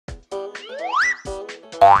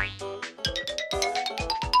Let's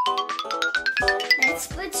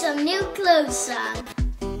put some new clothes on.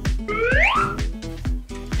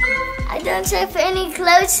 I don't have any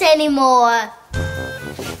clothes anymore.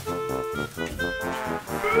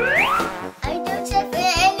 I don't have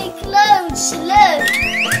any clothes. Look.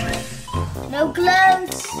 No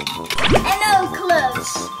clothes. And no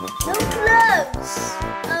clothes. No clothes.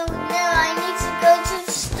 Oh no, I need to go to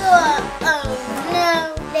the store. Oh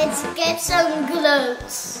no. Let's get some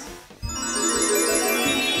clothes.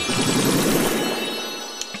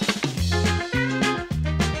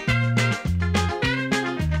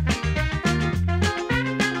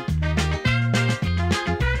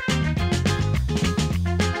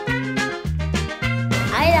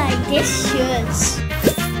 I like this shirt.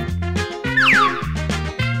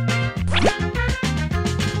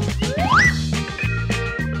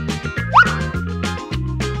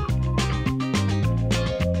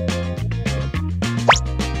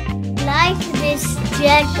 Like this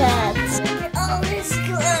jacket. Look at all these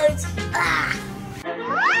clothes. Ah.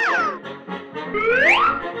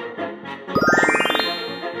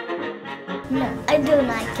 No, I don't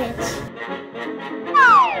like it.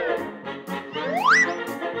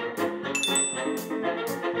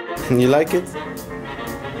 You like it?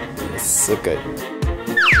 Yes, okay.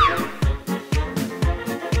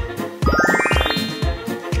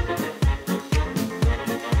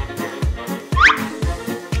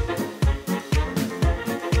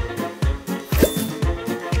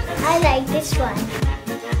 I like this one.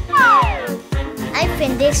 I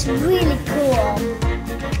think this really cool.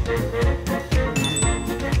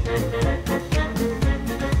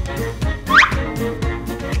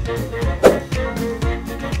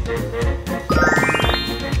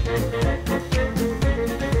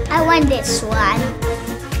 I want this one.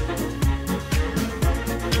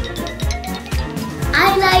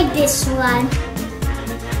 I like this one.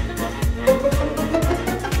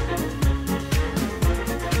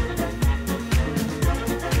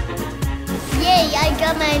 Yay, I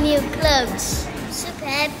got my new clothes. I'm super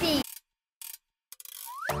happy.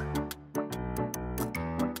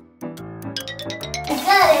 I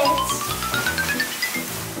got it.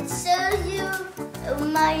 Show you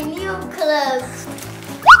my new clothes.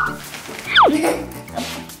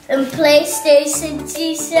 A PlayStation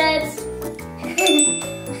t-shirt.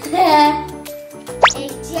 A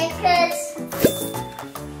jacket.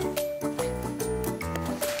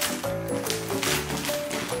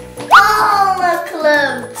 All my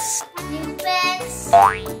clothes. New pants. A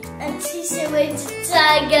t-shirt with a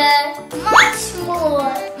tiger. Much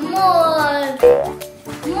more. More.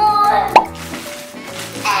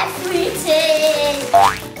 Everything.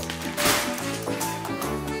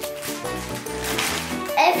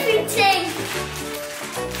 Everything.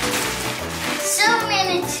 So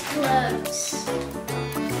many clothes.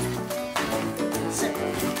 So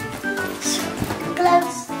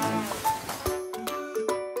clothes.